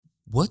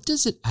What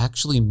does it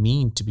actually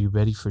mean to be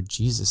ready for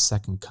Jesus'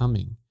 second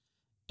coming?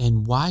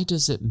 And why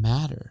does it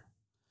matter?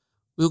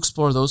 We'll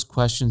explore those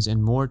questions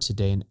and more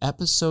today in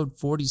episode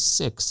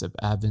 46 of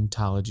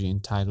Adventology,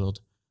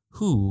 entitled,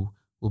 Who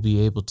Will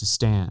Be Able to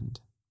Stand?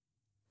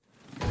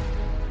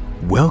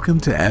 Welcome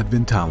to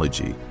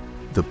Adventology,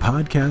 the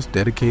podcast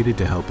dedicated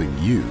to helping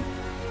you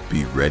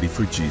be ready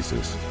for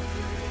Jesus.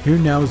 Here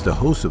now is the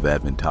host of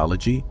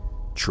Adventology,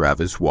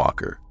 Travis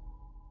Walker.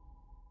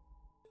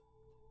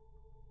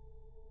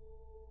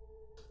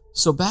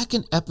 So back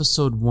in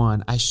episode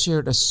 1, I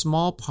shared a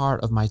small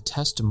part of my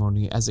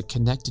testimony as it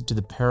connected to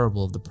the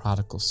parable of the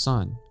prodigal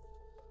son.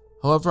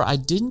 However, I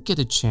didn't get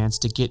a chance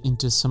to get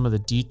into some of the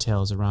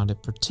details around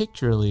it,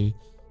 particularly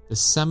the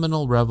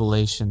seminal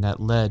revelation that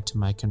led to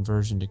my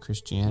conversion to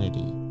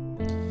Christianity.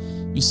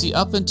 You see,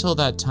 up until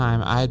that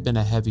time, I had been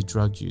a heavy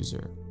drug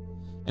user.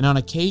 And on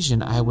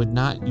occasion, I would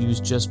not use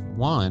just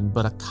one,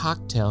 but a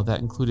cocktail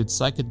that included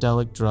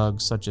psychedelic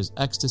drugs such as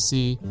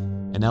ecstasy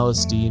and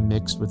LSD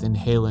mixed with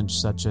inhalants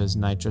such as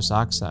nitrous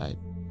oxide.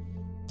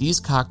 These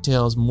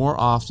cocktails, more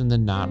often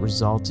than not,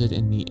 resulted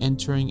in me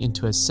entering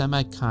into a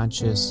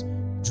semi-conscious,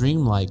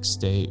 dreamlike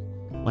state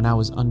when I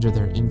was under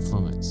their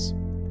influence.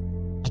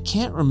 I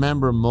can't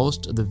remember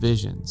most of the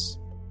visions,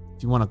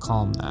 if you want to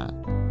call them that,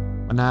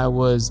 when I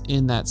was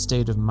in that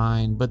state of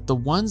mind, but the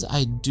ones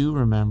I do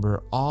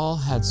remember all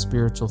had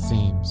spiritual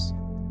themes.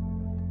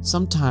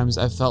 Sometimes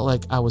I felt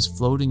like I was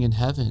floating in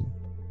heaven.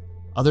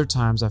 Other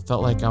times I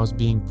felt like I was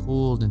being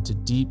pulled into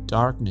deep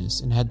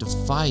darkness and had to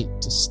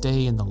fight to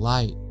stay in the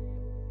light.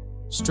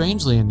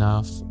 Strangely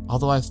enough,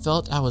 although I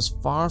felt I was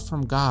far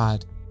from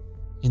God,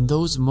 in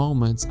those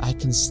moments I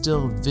can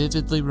still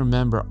vividly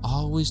remember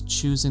always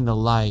choosing the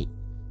light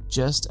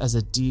just as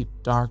a deep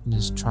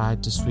darkness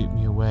tried to sweep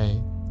me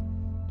away,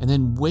 and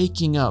then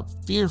waking up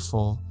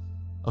fearful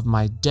of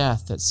my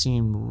death that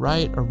seemed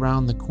right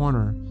around the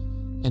corner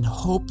and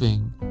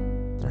hoping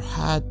there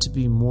had to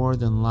be more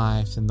than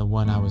life than the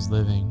one I was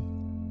living.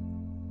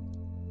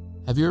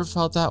 Have you ever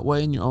felt that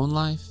way in your own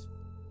life?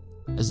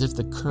 As if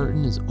the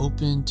curtain is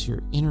open to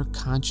your inner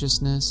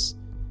consciousness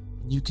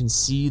and you can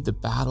see the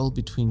battle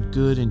between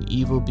good and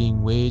evil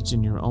being waged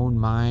in your own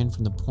mind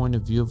from the point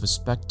of view of a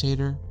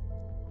spectator?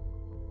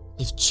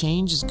 If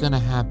change is going to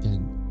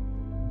happen,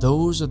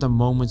 those are the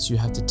moments you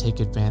have to take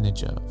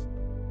advantage of.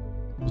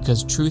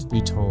 Because truth be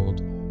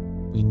told,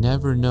 we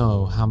never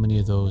know how many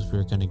of those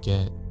we're going to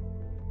get.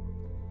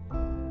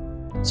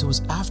 So it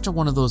was after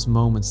one of those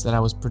moments that I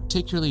was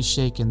particularly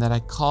shaken that I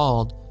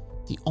called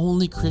the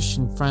only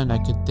Christian friend I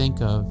could think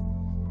of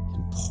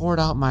and poured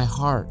out my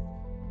heart,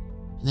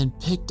 and then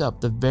picked up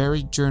the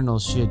very journal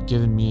she had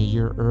given me a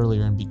year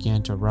earlier and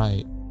began to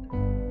write.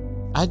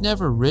 I'd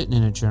never written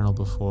in a journal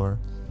before,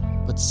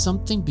 but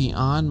something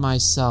beyond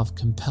myself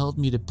compelled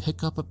me to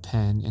pick up a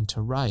pen and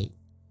to write.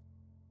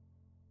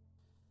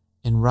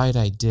 And write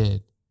I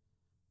did.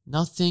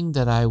 Nothing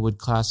that I would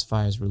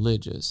classify as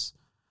religious,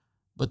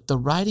 but the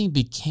writing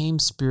became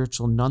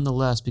spiritual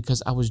nonetheless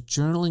because I was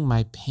journaling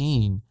my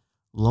pain,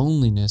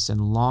 loneliness,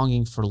 and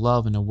longing for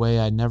love in a way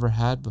I never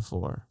had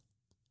before.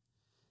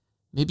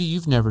 Maybe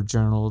you've never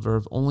journaled or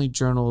have only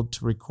journaled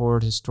to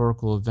record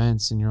historical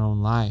events in your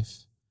own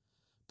life.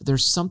 But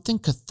there's something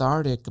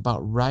cathartic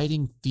about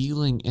writing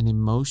feeling and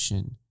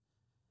emotion.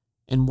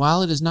 And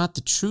while it is not the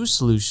true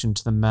solution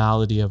to the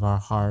malady of our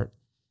heart,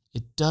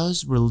 it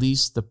does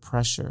release the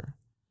pressure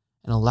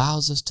and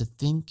allows us to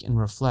think and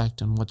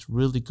reflect on what's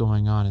really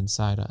going on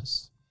inside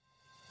us.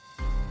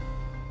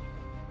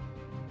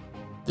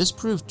 This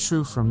proved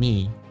true for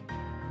me.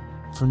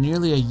 For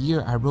nearly a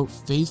year, I wrote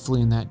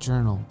faithfully in that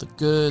journal, the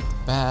good,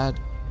 the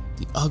bad,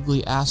 the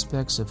ugly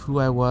aspects of who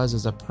I was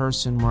as a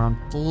person were on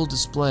full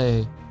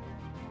display,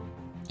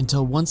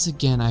 until once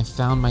again I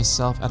found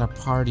myself at a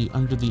party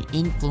under the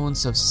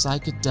influence of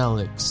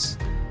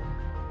psychedelics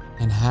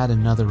and had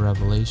another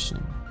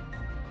revelation.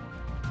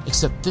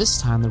 Except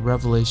this time the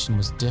revelation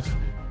was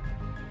different.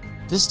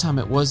 This time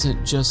it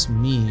wasn't just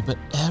me, but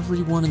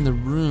everyone in the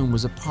room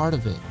was a part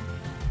of it.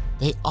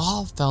 They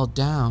all fell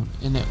down,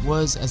 and it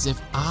was as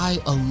if I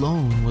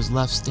alone was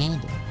left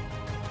standing.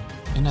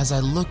 And as I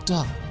looked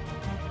up,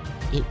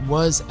 it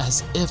was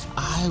as if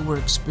I were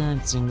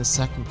experiencing the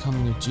second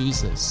coming of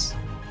Jesus.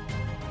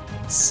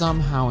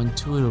 Somehow,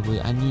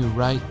 intuitively, I knew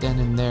right then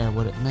and there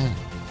what it meant.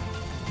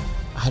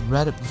 I had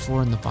read it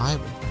before in the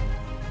Bible.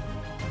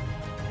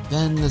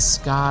 Then the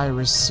sky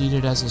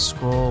receded as a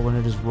scroll when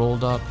it is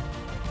rolled up,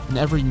 and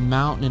every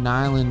mountain and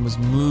island was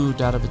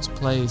moved out of its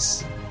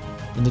place.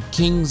 And the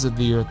kings of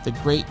the earth, the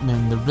great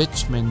men, the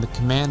rich men, the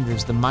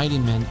commanders, the mighty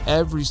men,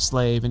 every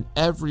slave and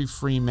every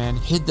free man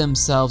hid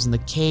themselves in the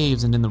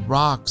caves and in the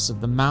rocks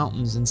of the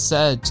mountains, and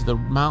said to the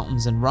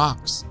mountains and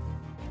rocks,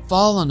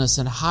 "Fall on us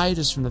and hide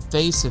us from the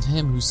face of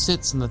him who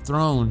sits on the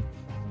throne,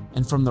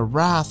 and from the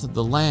wrath of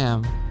the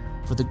Lamb,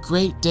 for the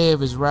great day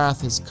of his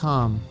wrath has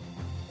come,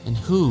 and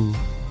who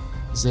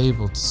is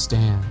able to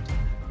stand?"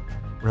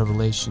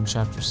 Revelation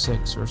chapter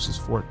 6, verses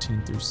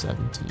 14 through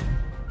 17.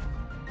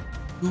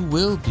 Who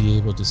will be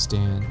able to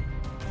stand?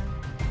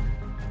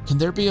 Can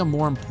there be a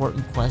more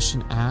important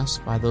question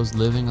asked by those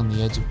living on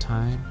the edge of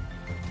time?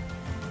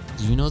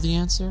 Do you know the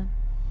answer?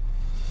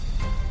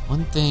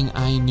 One thing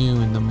I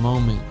knew in the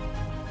moment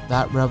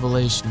that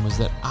revelation was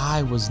that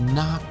I was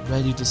not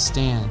ready to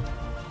stand.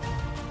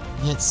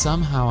 And yet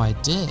somehow I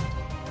did.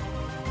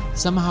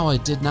 Somehow I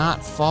did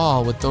not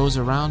fall with those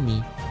around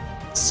me.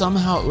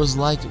 Somehow it was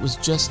like it was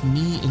just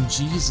me and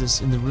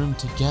Jesus in the room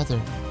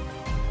together.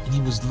 And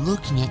he was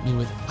looking at me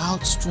with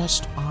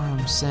outstretched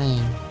arms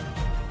saying,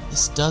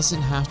 "This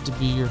doesn't have to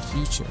be your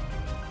future.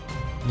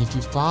 And if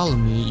you follow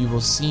me, you will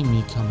see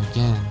me come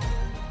again.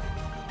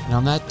 And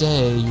on that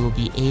day, you will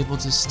be able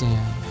to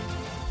stand.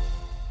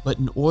 But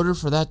in order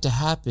for that to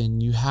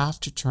happen, you have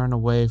to turn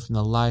away from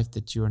the life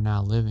that you are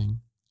now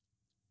living."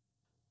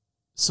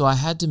 So I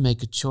had to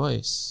make a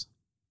choice.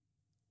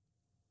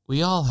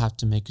 We all have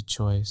to make a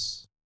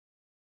choice.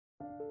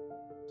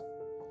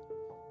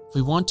 If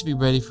we want to be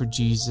ready for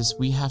Jesus,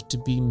 we have to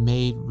be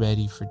made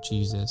ready for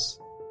Jesus.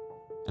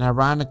 And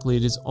ironically,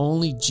 it is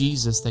only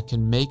Jesus that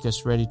can make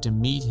us ready to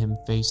meet him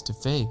face to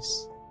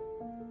face.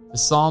 The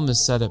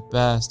psalmist said it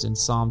best in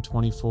Psalm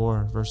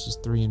 24, verses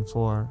 3 and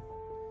 4.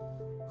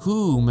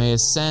 "Who may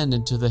ascend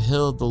into the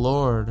hill of the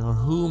Lord, or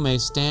who may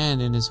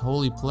stand in his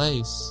holy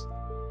place?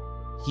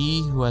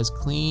 He who has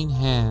clean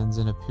hands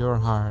and a pure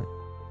heart,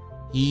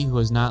 he who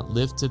has not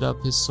lifted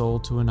up his soul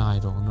to an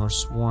idol, nor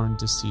sworn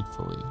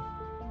deceitfully."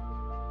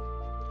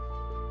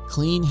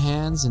 Clean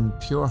hands and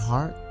pure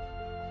heart?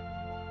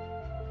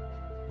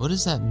 What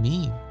does that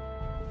mean?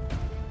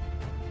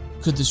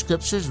 Could the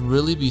scriptures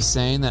really be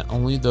saying that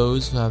only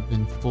those who have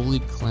been fully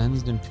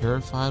cleansed and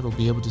purified will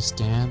be able to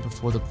stand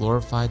before the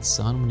glorified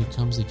Son when he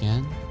comes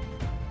again?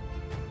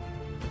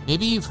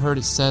 Maybe you've heard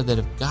it said that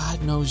if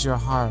God knows your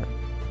heart,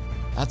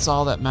 that's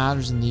all that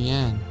matters in the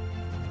end.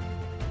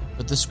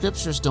 But the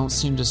scriptures don't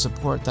seem to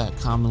support that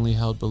commonly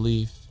held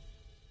belief.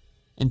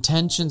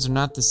 Intentions are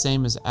not the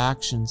same as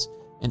actions,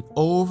 and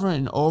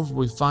over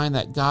we find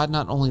that God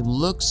not only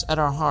looks at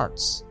our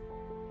hearts,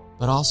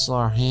 but also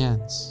our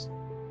hands.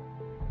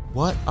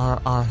 What are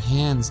our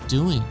hands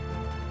doing?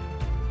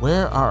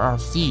 Where are our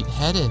feet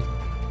headed?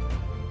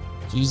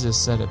 Jesus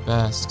said it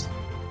best.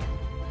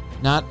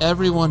 "Not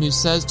everyone who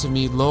says to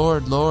me,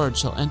 'Lord, Lord,'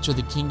 shall enter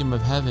the kingdom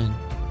of heaven,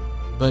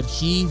 but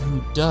he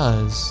who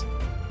does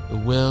the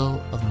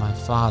will of my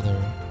Father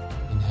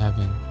in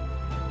heaven."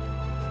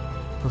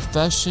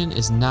 Profession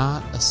is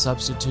not a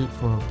substitute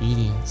for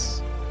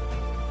obedience.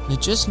 And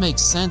it just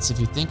makes sense if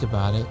you think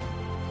about it.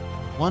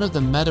 One of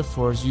the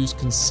metaphors used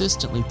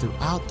consistently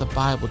throughout the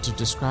Bible to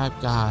describe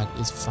God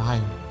is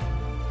fire.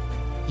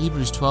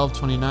 Hebrews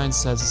 12:29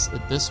 says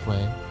it this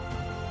way,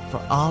 "For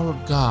our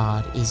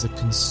God is a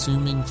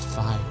consuming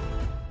fire."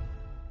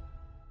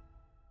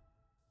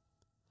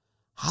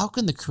 How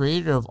can the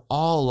creator of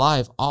all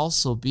life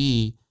also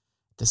be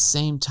at the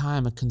same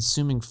time a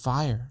consuming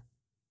fire?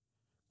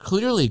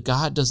 Clearly,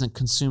 God doesn't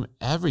consume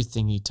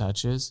everything he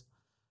touches.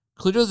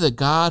 Clearly, the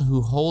God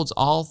who holds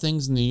all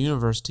things in the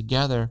universe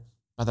together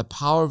by the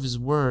power of his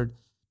word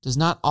does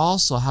not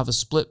also have a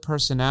split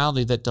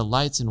personality that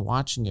delights in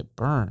watching it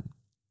burn.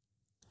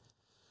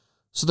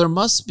 So there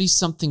must be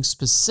something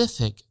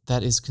specific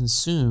that is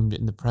consumed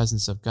in the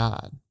presence of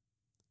God.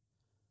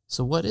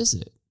 So what is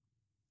it?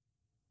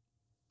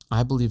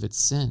 I believe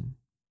it's sin.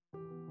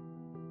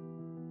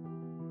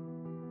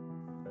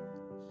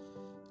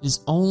 It is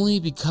only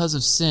because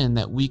of sin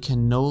that we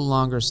can no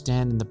longer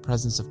stand in the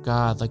presence of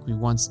God like we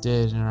once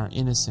did in our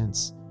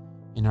innocence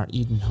in our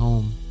Eden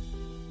home.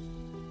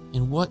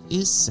 And what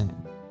is sin?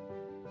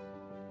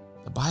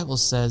 The Bible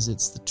says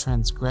it's the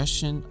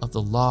transgression of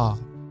the law.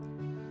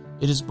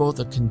 It is both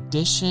a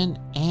condition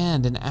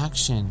and an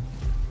action.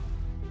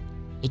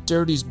 It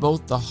dirties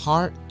both the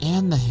heart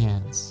and the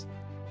hands.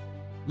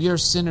 We are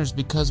sinners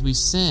because we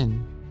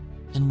sin,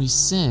 and we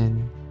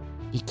sin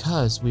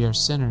because we are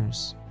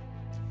sinners.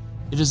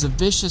 It is a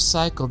vicious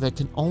cycle that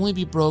can only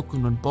be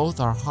broken when both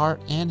our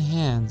heart and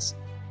hands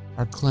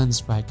are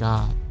cleansed by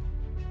God.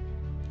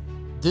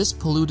 This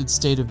polluted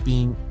state of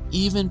being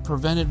even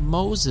prevented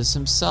Moses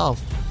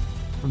himself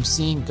from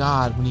seeing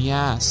God when he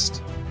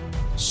asked,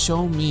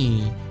 "Show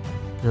me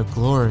your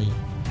glory."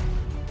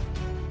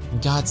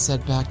 And God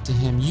said back to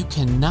him, "You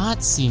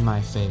cannot see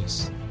my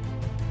face,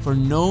 for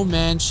no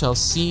man shall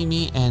see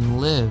me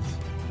and live."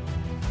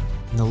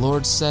 And the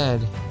Lord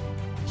said,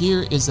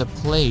 "Here is a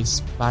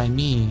place by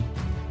me,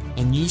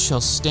 and you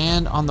shall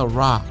stand on the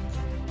rock.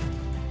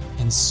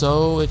 And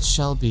so it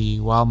shall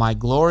be, while my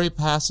glory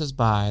passes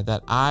by,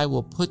 that I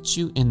will put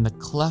you in the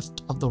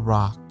cleft of the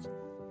rock,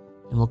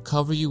 and will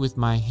cover you with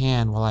my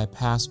hand while I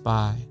pass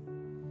by.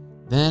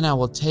 Then I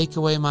will take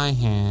away my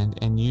hand,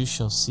 and you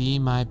shall see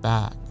my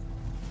back,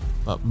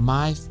 but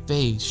my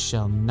face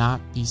shall not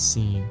be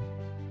seen."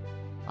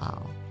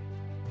 Wow.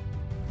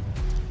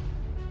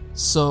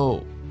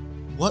 So,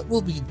 what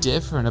will be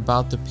different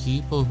about the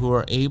people who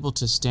are able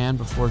to stand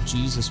before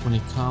Jesus when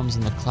he comes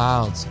in the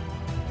clouds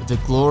with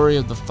the glory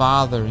of the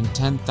Father and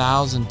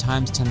 10,000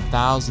 times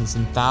 10,000s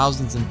and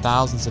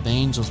thousands of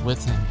angels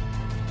with him?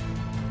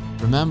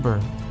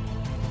 Remember,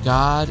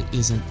 God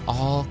is an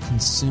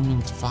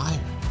all-consuming fire.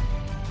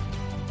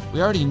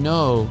 We already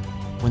know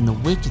when the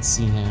wicked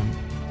see him,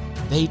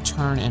 they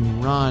turn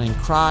and run and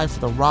cry for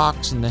the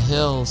rocks and the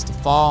hills to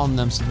fall on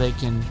them so they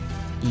can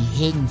be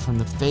hidden from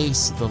the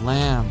face of the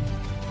Lamb.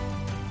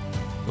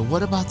 But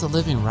what about the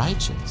living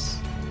righteous?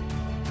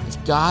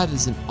 If God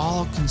is an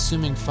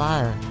all-consuming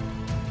fire,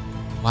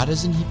 why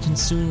doesn't he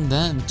consume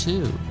them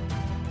too?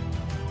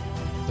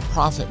 The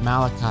prophet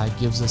Malachi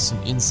gives us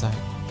some insight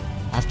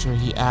after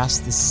he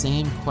asked the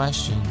same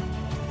question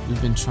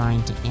we've been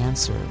trying to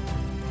answer.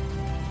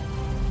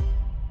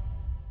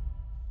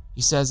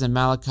 He says in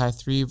Malachi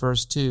 3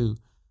 verse 2,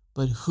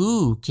 "But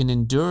who can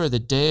endure the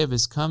day of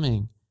his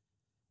coming?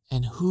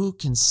 And who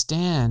can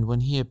stand when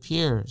he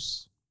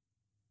appears?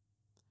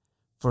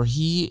 For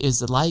he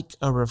is like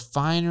a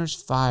refiner's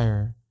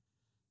fire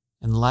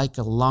and like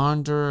a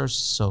launderer's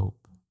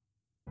soap."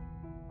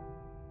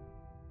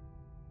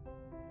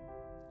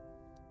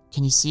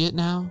 Can you see it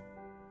now?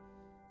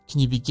 Can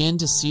you begin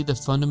to see the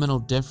fundamental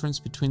difference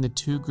between the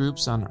two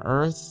groups on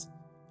earth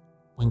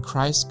when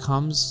Christ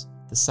comes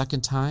the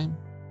second time?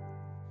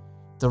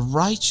 The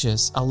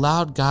righteous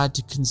allowed God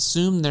to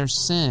consume their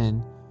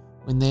sin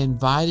when they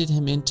invited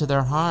him into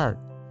their heart,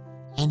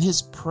 and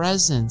his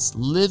presence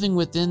living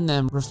within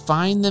them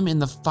refined them in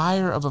the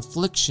fire of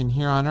affliction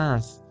here on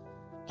earth,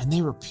 and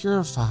they were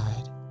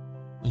purified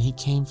when he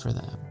came for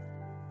them.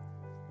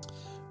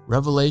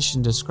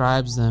 Revelation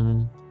describes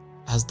them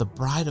as the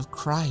bride of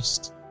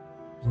Christ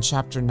in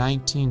chapter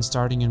 19,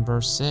 starting in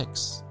verse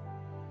 6.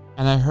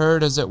 "And I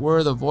heard as it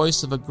were the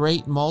voice of a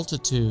great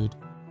multitude,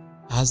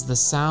 as the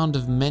sound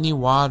of many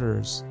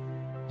waters,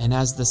 and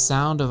as the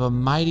sound of a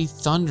mighty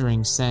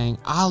thundering, saying,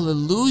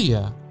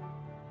 Alleluia!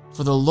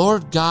 For the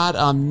Lord God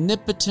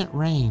omnipotent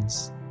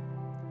reigns.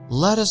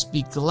 Let us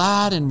be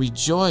glad and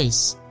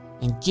rejoice,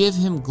 and give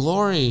him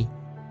glory,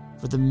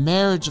 for the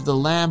marriage of the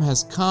Lamb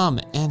has come,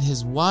 and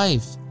his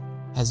wife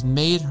has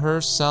made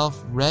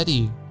herself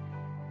ready.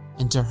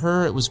 And to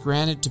her it was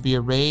granted to be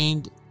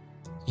arrayed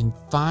in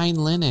fine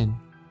linen,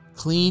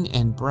 clean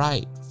and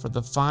bright, for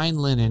the fine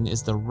linen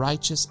is the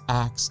righteous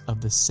acts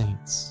of the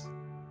saints."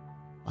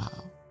 Wow.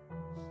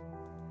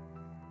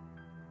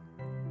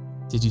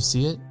 Did you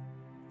see it?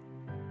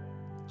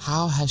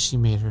 How has she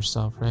made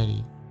herself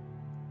ready?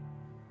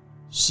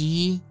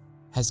 She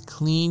has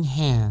clean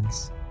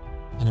hands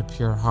and a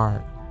pure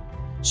heart.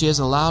 She has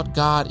allowed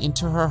God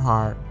into her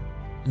heart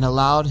and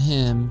allowed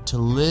him to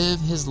live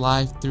his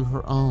life through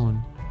her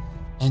own.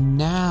 And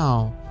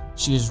now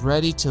she is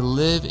ready to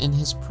live in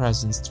his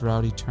presence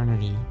throughout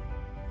eternity.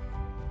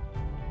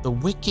 The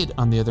wicked,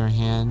 on the other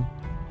hand,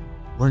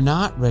 were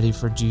not ready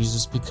for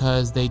Jesus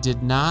because they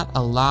did not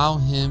allow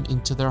him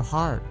into their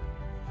heart.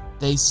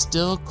 They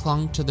still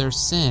clung to their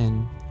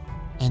sin,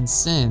 and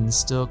sin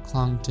still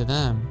clung to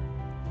them.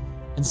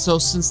 And so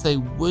since they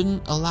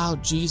wouldn't allow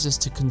Jesus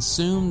to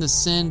consume the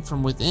sin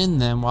from within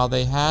them while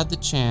they had the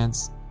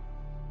chance,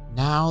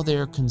 now they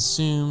are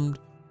consumed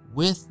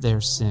with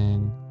their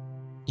sin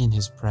in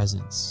his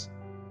presence.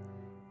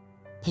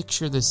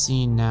 Picture the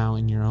scene now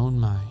in your own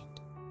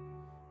mind.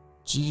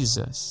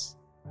 Jesus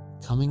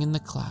coming in the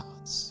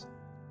clouds.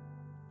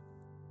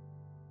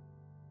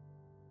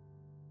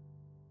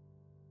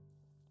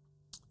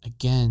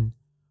 Again,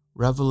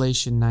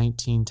 Revelation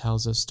 19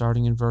 tells us,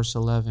 starting in verse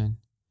 11,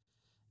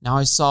 "Now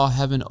I saw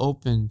heaven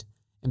opened,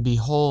 and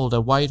behold,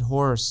 a white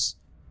horse,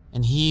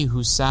 and he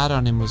who sat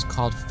on him was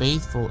called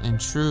Faithful and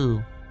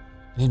True,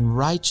 and in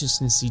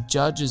righteousness he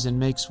judges and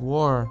makes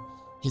war.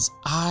 His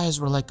eyes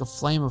were like a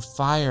flame of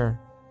fire,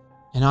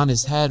 and on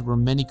his head were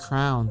many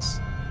crowns.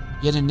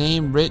 Yet a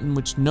name written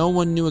which no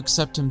one knew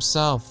except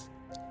himself.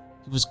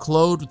 He was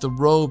clothed with a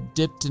robe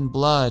dipped in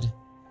blood,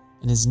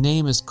 and his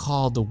name is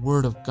called the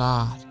Word of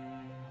God.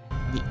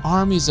 The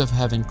armies of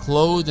heaven,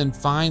 clothed in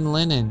fine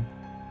linen,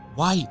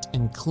 white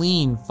and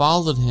clean,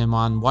 followed him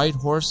on white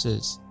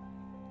horses.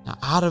 Now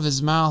out of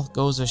his mouth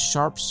goes a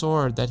sharp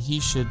sword, that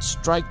he should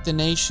strike the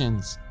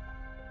nations,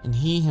 and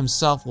he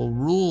himself will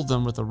rule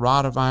them with a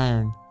rod of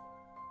iron.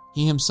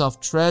 He himself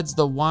treads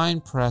the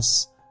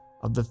winepress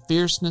of the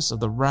fierceness of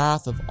the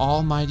wrath of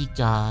Almighty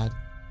God,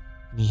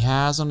 and he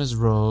has on his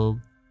robe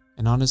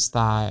and on his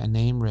thigh a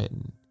name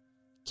written,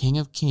 King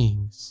of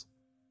Kings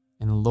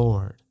and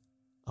Lord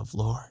of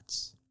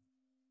Lords."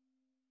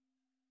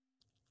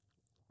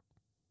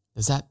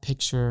 Does that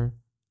picture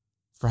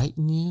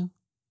frighten you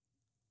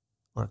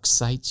or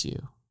excite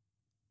you?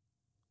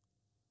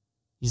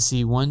 You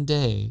see, one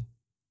day,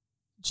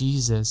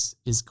 Jesus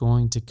is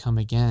going to come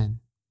again.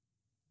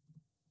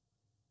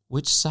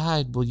 Which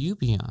side will you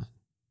be on?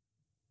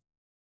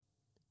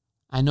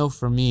 I know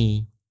for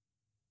me,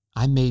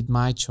 I made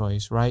my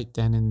choice right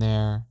then and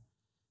there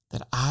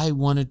that I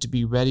wanted to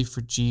be ready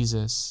for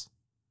Jesus,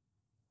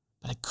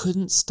 but I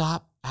couldn't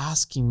stop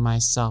asking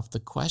myself the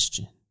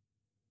question,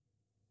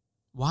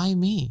 why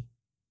me?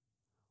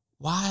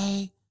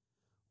 Why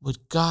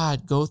would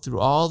God go through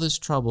all this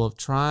trouble of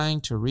trying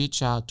to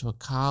reach out to a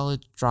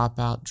college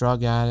dropout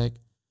drug addict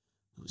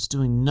who was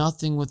doing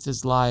nothing with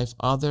his life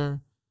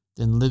other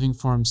than living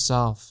for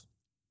himself?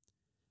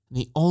 And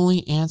the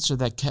only answer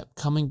that kept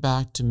coming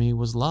back to me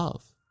was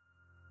love.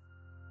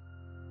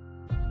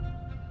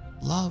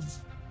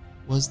 Love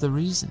was the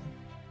reason.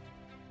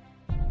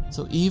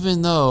 So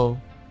even though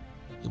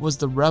it was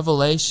the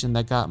revelation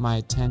that got my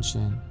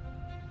attention,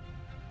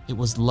 it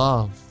was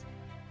love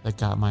that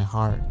got my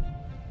heart.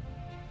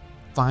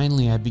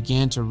 Finally, I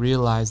began to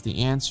realize the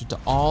answer to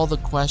all the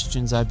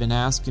questions I've been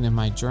asking in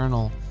my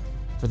journal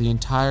for the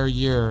entire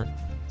year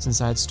since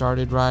I had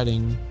started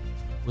writing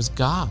was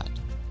God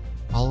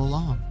all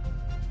along.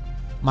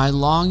 My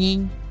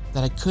longing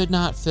that I could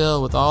not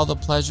fill with all the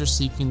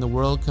pleasure-seeking the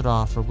world could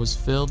offer was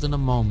filled in a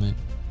moment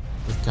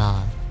with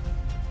God.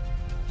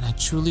 And I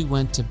truly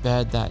went to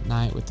bed that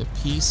night with a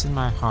peace in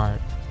my heart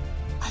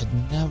I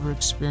had never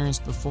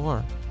experienced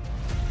before.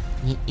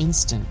 In an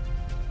instant,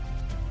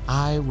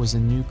 I was a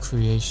new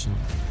creation.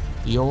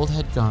 The old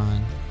had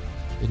gone,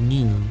 the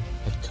new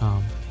had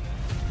come.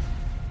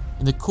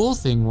 And the cool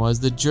thing was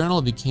the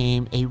journal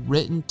became a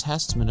written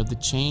testament of the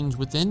change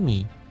within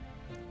me.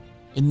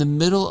 In the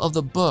middle of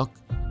the book,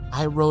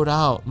 I wrote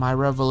out my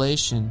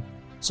revelation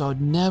so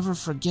I'd never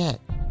forget,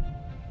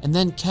 and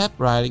then kept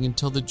writing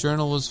until the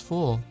journal was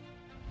full.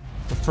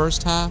 The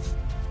first half,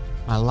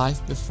 my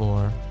life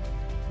before,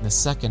 and the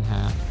second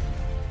half,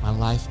 my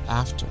life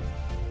after.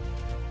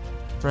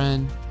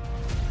 Friend,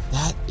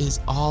 that is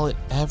all it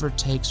ever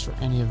takes for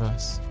any of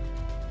us.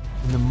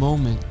 In the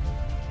moment,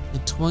 the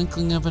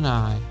twinkling of an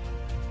eye,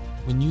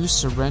 when you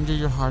surrender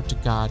your heart to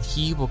God,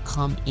 He will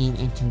come in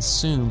and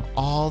consume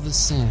all the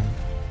sin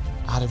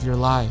out of your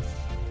life.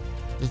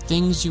 The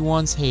things you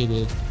once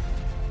hated,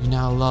 you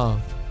now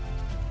love.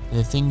 And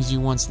the things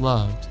you once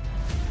loved,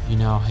 you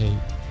now hate.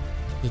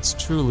 It's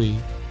truly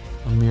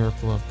a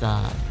miracle of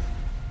God.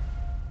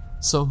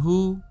 So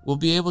who will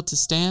be able to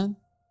stand?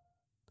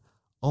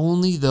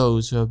 Only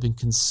those who have been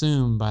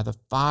consumed by the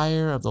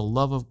fire of the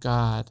love of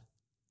God.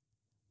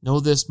 Know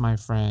this, my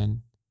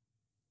friend,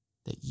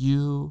 that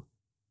you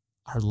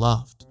are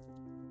loved.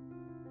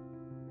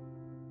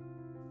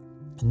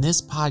 And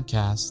this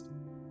podcast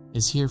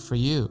is here for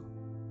you.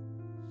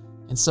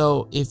 And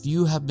so if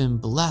you have been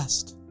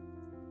blessed,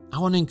 I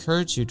want to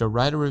encourage you to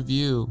write a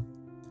review,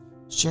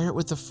 share it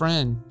with a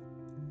friend.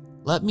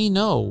 Let me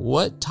know,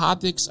 what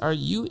topics are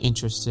you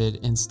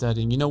interested in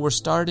studying? We're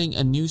starting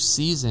a new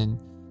season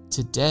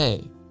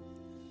today.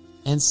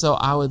 And so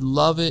I would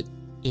love it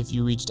if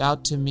you reached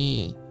out to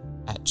me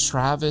at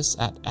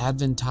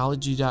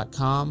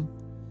travis@adventology.com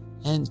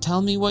and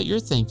tell me what you're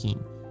thinking.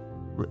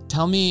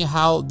 Tell me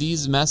how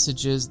these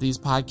messages, these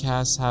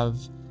podcasts have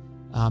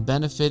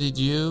benefited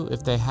you,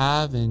 if they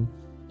have, and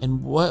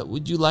what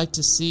would you like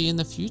to see in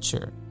the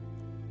future.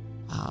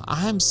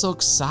 I am so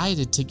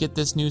excited to get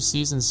this new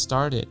season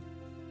started.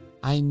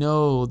 I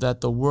know that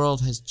the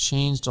world has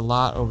changed a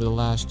lot over the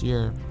last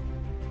year,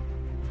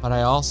 but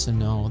I also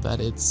know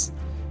that it's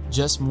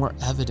just more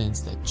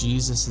evidence that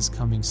Jesus is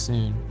coming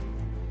soon.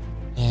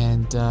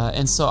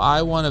 And so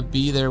I want to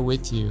be there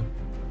with you.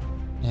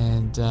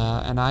 And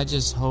I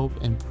just hope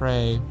and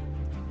pray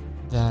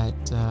that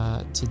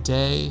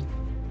today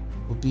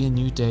will be a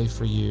new day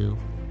for you.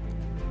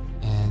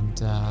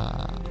 And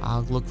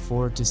I'll look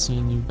forward to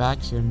seeing you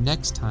back here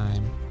next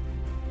time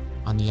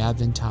on the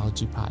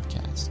Adventology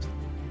podcast.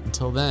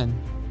 Until then,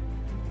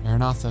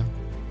 Maranatha.